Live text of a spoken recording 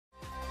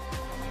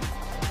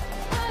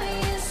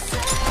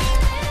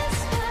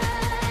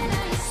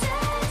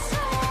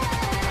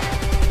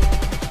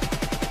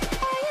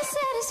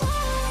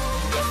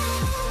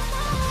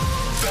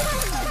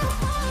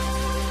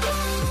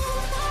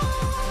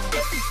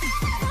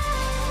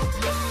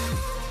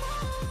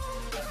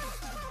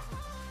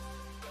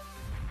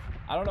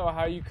don't know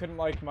how you couldn't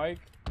like Mike.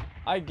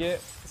 I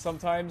get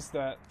sometimes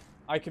that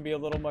I can be a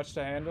little much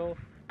to handle,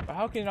 but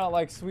how can you not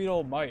like sweet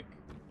old Mike?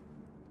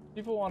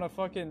 People want to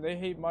fucking, they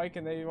hate Mike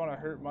and they want to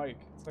hurt Mike.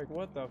 It's like,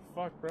 what the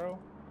fuck, bro?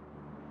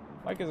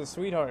 Mike is a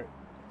sweetheart.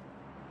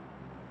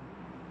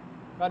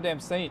 Goddamn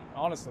saint,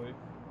 honestly.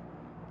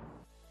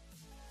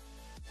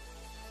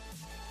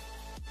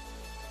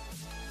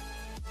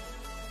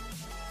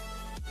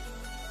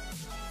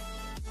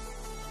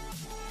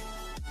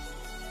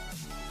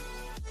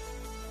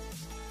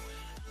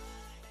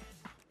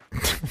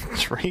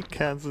 Drake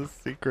has a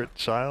secret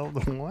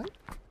child? What?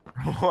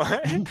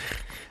 What?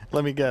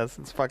 Let me guess,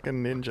 it's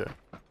fucking Ninja.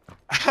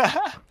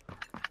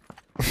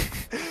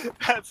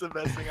 That's the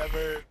best thing I've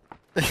heard.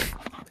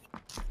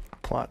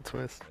 Plot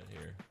twist. Right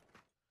here.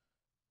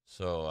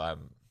 So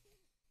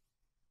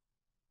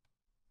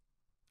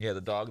yeah,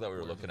 the dog that we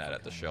were looking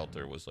at the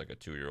shelter was like a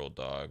 2-year-old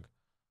dog.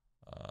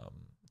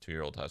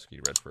 2-year-old husky,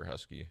 red fur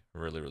husky,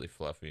 really, really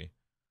fluffy.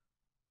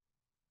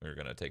 We were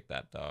gonna take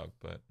that dog,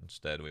 but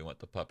instead we went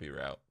the puppy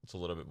route. It's a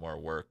little bit more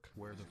work.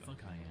 Where the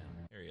fuck I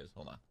am? Here he is.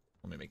 Hold on.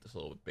 Let me make this a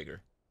little bit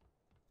bigger.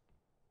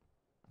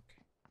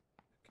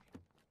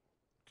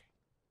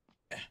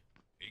 Okay.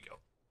 Here you go.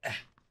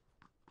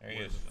 There he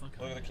is. Look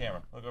at the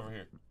camera. Look over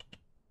here.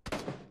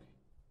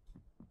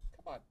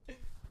 Come on.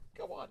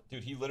 Come on.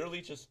 Dude, he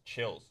literally just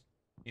chills.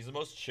 He's the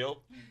most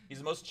chill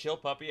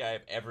puppy I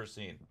have ever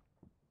seen.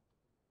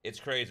 It's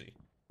crazy.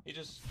 He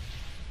just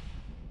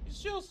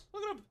chills.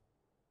 Look at him.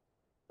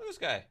 Look at this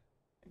guy. I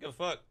don't give a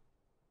fuck.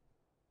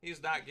 He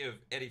does not give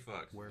any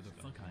fucks. Where the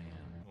fuck I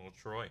am? Little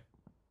Troy.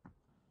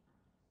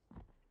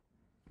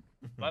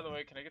 By the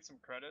way, can I get some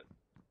credit?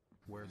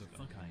 Where the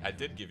fuck I am? I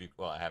did give you,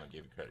 well, I haven't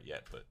given you credit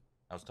yet, but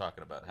I was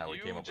talking about how we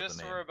came up with the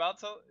name. You were about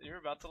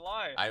to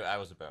lie. I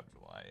was about to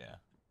lie, yeah.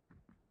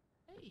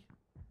 Hey.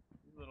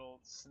 You little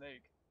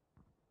snake.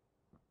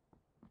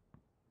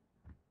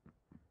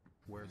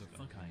 Where the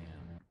fuck I am?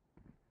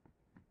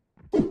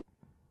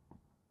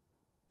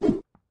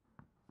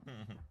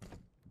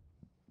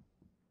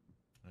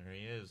 There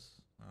he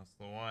is. That's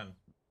the one.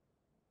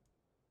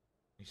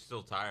 He's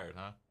still tired,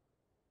 huh?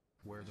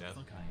 Where the Yeah.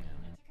 fuck I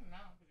am? I took him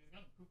out because he's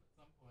gonna poop at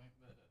some point,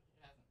 but he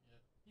hasn't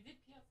yet. He did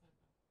pee outside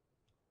though.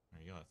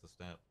 There you go, that's the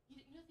step. You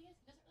know the thing is,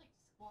 he doesn't really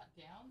squat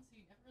down, so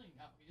you never really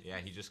know. Yeah,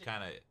 he just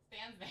kind of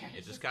stands there.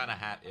 It just kind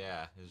of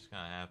yeah, it just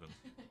kind of happens.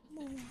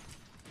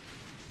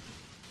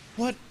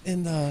 What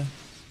in the...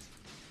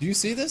 Do you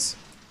see this?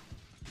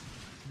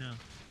 No.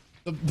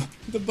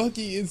 The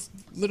buggy is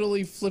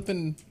literally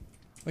flipping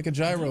like a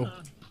gyro.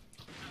 That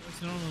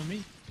looks normal to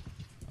me.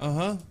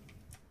 Uh-huh.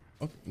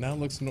 Okay, now it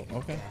looks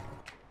okay.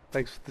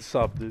 Thanks for the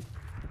sub, dude.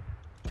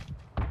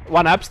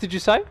 1 abs, did you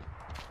say?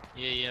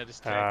 Yeah,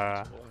 just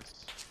twice.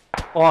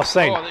 Oh,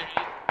 same. Oh, there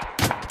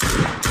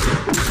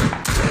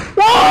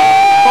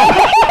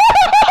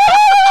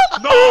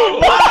No!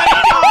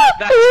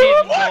 That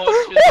didn't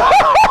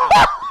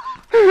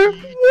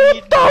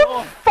What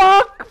the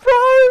fuck, bro?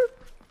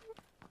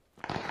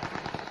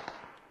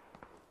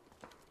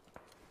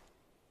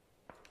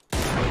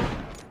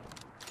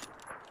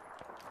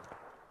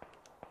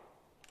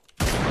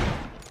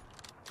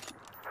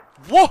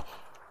 Whoa!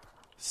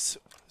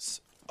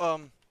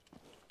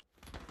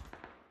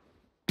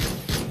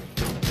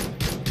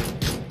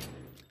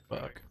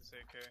 Fuck.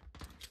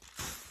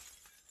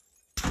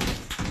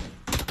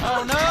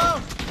 Oh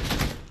no!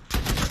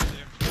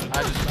 I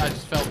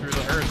just fell through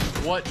the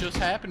earth. What just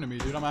happened to me,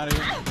 dude? I'm out of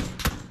here.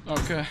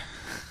 Okay.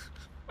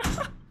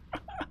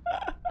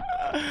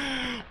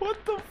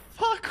 What the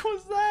fuck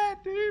was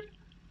that, dude?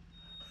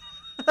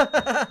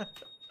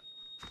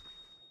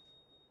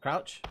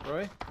 Crouch,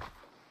 Roy?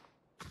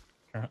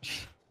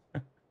 Crouch.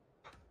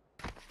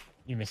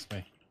 You missed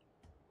me.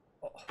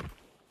 Oh.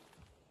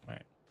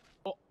 Right.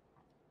 Oh.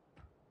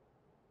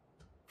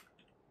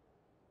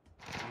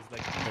 He's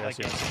like, Yeah, I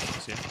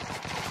see him.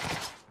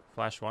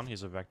 Flash 1,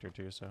 he's a vector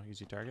too, so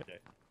easy target. Okay.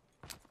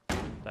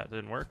 That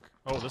didn't work.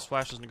 Oh, this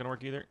flash isn't gonna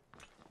work either.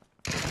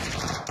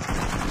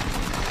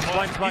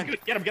 Blind.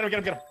 Get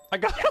him. I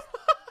got him!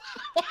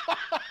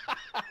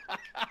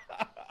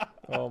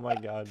 Oh my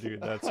god,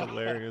 dude, that's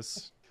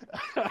hilarious.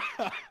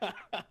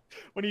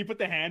 When you put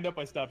the hand up,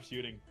 I stopped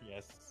shooting.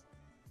 Yes.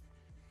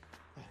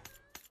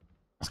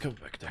 Let's go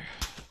back there.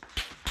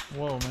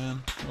 Whoa,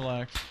 man.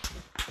 Relax.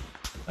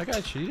 That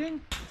guy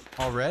cheating?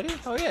 Already?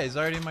 Oh yeah, he's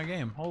already in my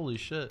game. Holy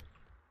shit.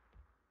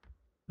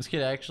 This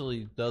kid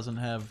actually doesn't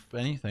have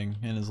anything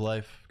in his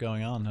life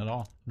going on at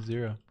all.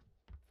 0.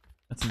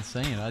 That's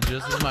insane.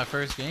 This is my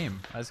first game.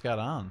 I just got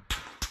on.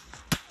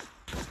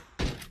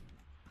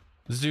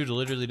 This dude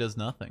literally does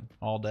nothing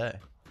all day.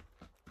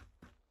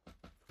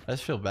 I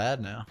just feel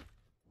bad now.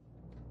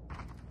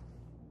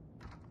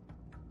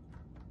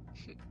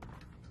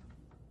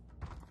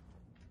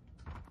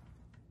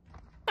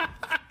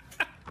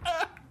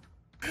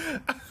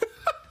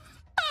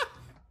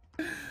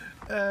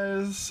 That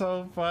is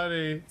so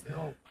funny.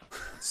 No.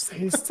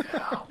 Stay still.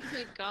 Oh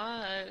my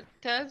god.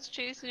 Dad's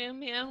chasing a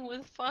man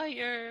with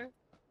fire.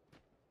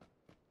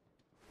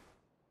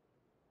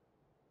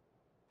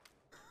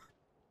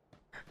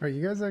 Are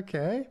you guys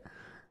okay?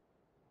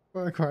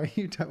 Like, why are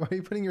you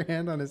putting your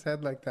hand on his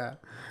head like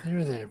that?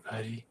 There,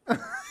 buddy.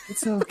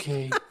 It's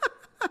okay.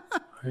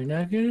 We're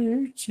not gonna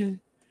hurt you.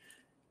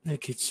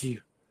 Look at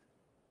you.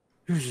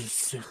 You're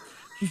just an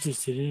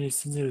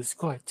innocent little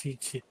squat,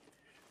 ain't you?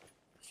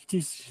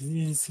 You're just an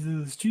innocent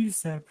little street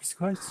sniper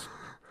squat.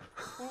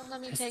 Won't let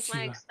me That's take what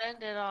my you are.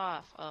 extended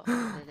off. Oh,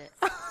 did it?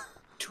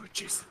 Do it,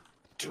 Jason.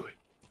 Do it.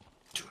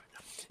 Do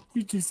it.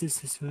 You're just a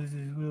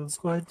little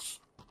squatch.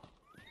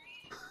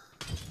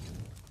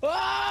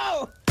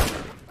 Oh!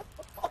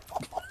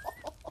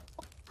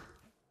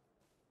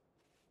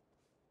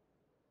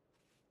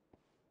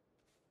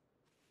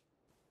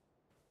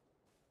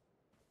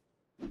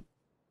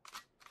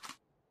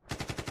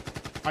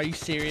 Are you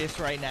serious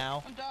right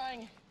now? I'm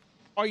dying.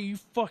 Are you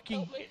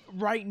fucking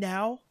right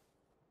now?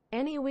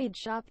 Any weed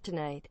shop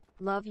tonight.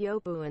 Love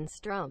Yobu and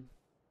Strum.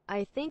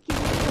 I think you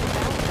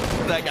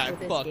That guy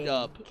fucked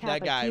up.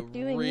 That guy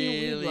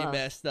really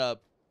messed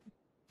up.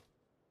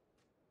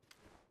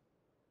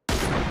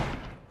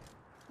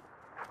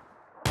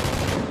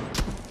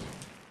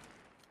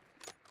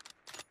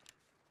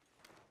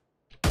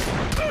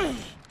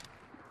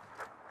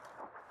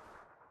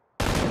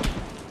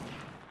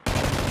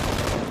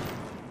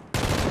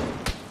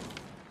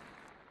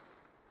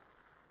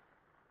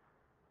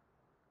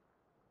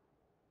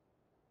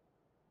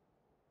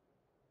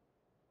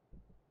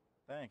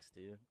 Thanks,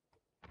 dude.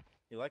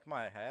 You like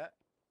my hat?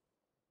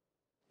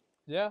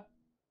 Yeah.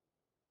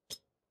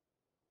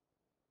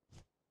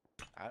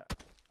 I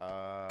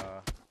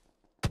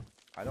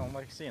don't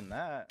like seeing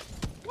that.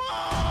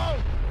 Whoa!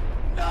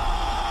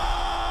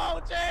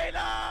 No!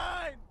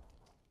 J9!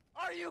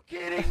 Are you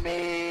kidding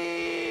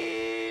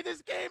me?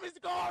 This game is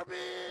garbage!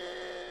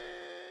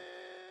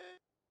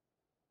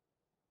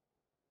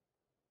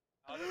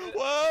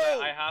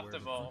 Whoa! I have to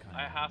vault.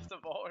 I have to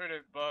vault or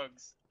it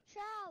bugs.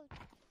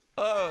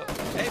 Oh,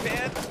 hey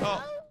man.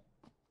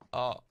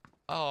 Oh,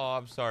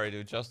 I'm sorry,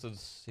 dude.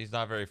 He's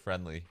not very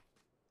friendly.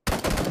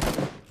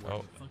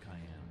 Oh,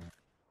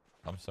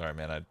 I'm sorry,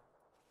 man. I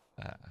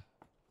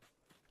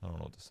don't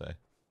know what to say.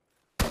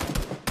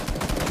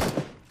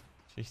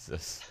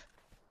 Jesus.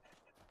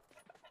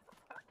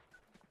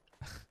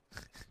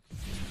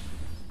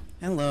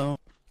 Hello.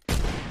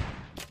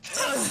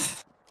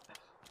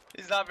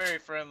 He's not very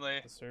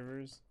friendly. The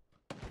servers.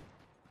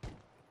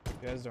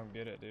 You guys don't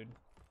get it, dude.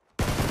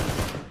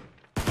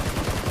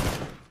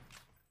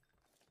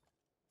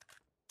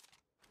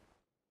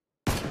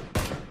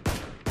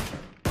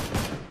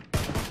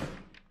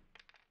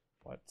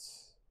 What?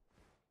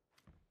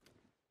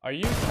 Are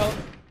you telling?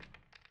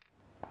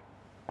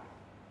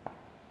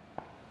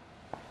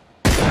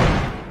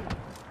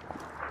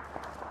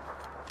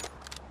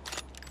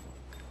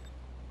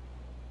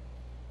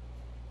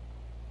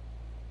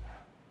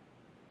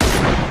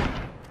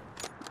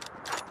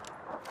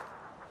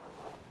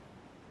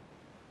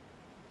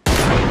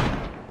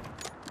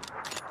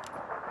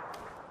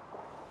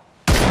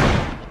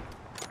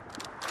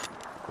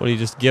 What, do you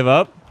just give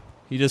up?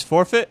 You just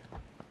forfeit?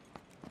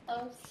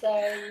 I'm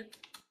sorry.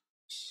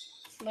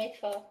 It's my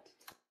fault.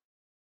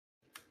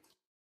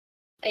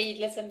 I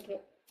listen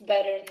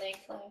better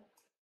next time.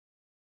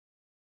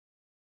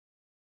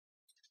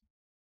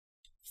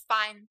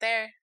 Fine,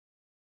 there.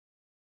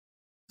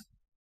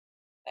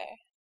 There.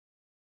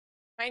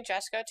 My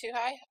dress go too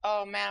high?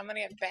 Oh man, I'm gonna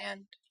get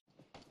banned.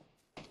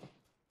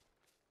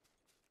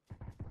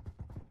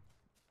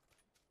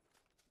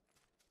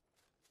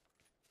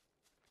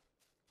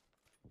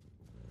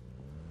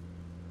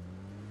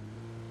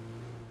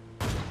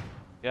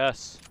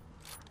 Yes.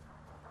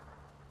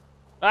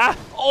 Ah!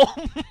 Oh!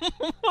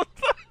 What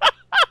the-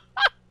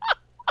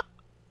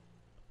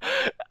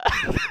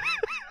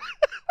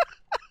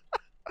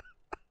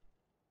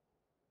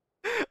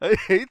 I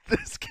hate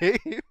this game.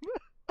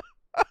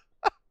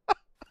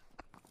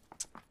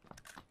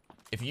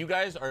 If you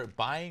guys are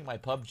buying my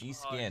PUBG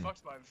skin,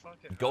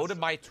 go to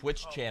my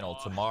Twitch channel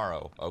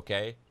tomorrow,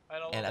 okay?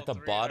 And at the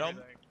bottom,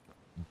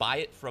 buy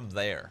it from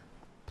there,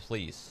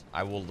 please.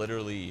 I will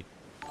literally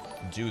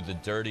do the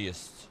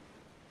dirtiest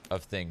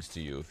of things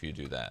to you if you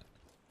do that.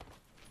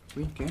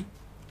 Sweet game.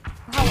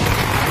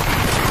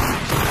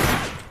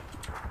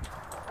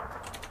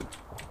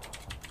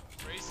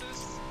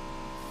 Racist?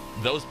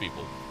 Those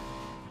people.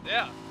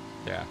 Yeah.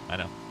 Yeah, I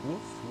know.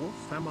 Woof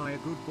woof, am I a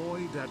good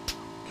boy, Dad?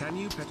 Can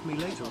you pet me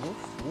later?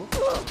 Woof woof.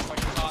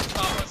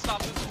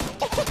 Stop this.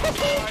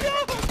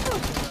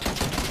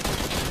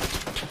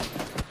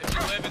 If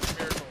you live, it's a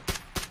miracle.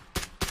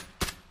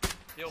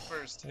 Heal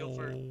first. Heal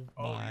first.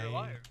 Oh, you're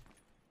alive.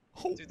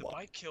 Dude, the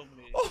bike killed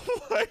me. Oh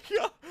my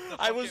god!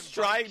 I was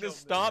trying to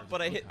stop,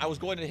 but I was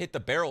going to hit the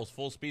barrels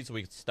full speed so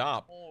we could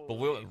stop, but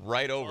we went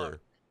right over.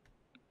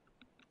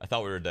 I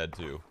thought we were dead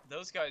too.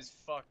 Those guys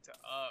fucked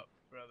up,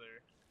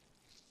 brother.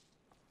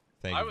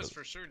 Thank I you was for-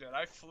 for sure dead.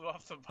 I flew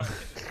off the bike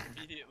and just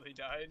immediately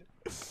died.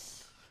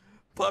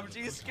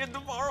 PUBG skin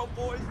tomorrow,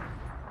 boys.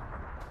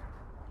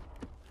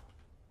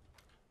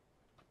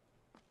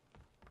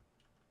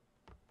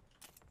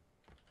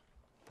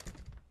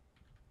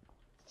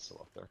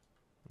 Still up there.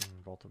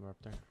 both of them are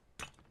up there.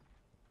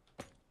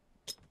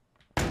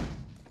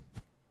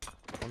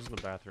 One's in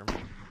the bathroom.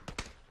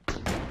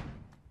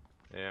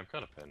 Yeah, I'm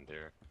kind of pinned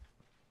here.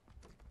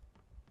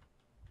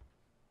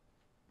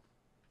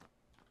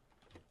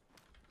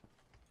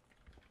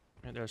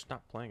 And they're just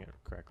not playing it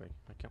correctly.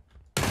 I can't.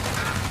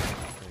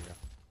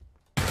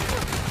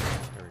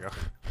 There we go.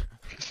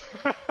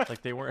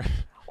 Like they weren't.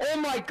 Oh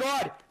my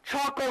god!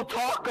 Chocotaco!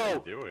 What are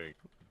you doing?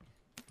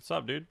 What's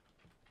up, dude?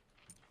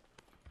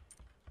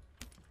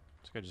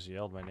 This guy just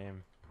yelled my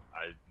name.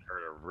 I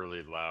heard a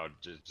really loud,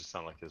 just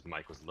sounded like his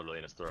mic was literally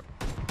in his throat.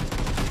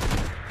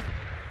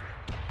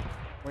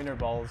 Wiener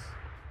balls.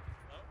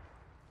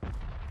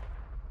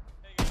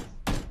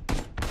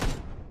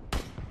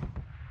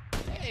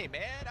 Hey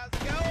man, how's it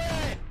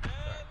going?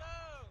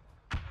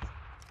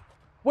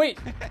 Wait!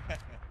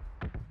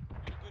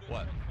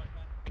 What?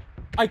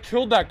 I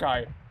killed that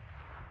guy.